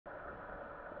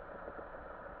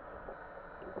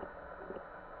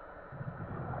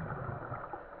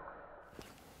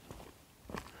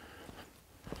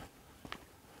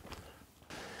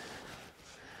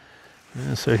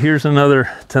And so here's another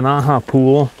Tanaha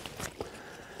pool,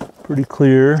 pretty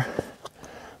clear.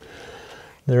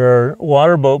 There are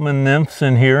water boatman nymphs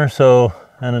in here, so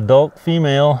an adult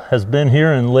female has been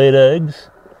here and laid eggs.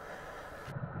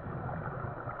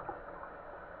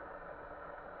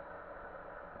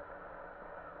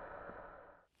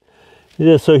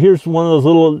 Yeah, so here's one of those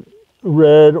little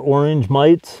red orange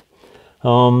mites.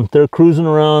 They're cruising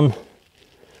around.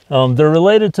 They're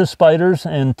related to spiders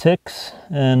and ticks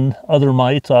and other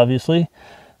mites, obviously.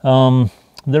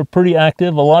 They're pretty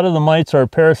active. A lot of the mites are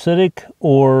parasitic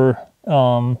or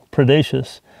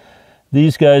predaceous.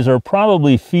 These guys are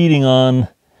probably feeding on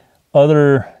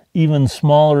other, even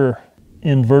smaller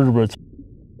invertebrates.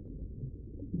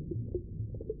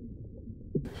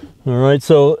 All right,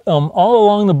 so all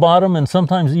along the bottom and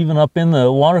sometimes even up in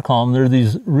the water column, there are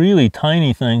these really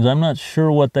tiny things. I'm not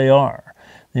sure what they are.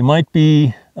 They might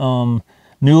be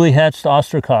newly hatched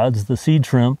ostracods, the seed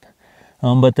shrimp,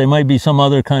 but they might be some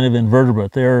other kind of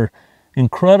invertebrate. They're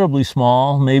incredibly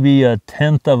small, maybe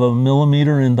 1/10 of a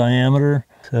millimeter in diameter.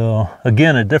 So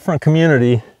again, a different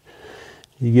community.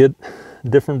 You get a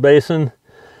different basin.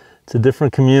 It's a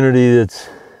different community. That's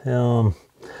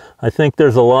I think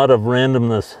there's a lot of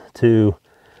randomness to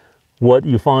what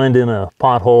you find in a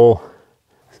pothole.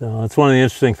 So it's one of the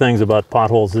interesting things about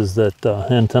potholes is that,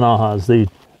 and Tanahas,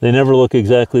 they never look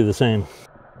exactly the same.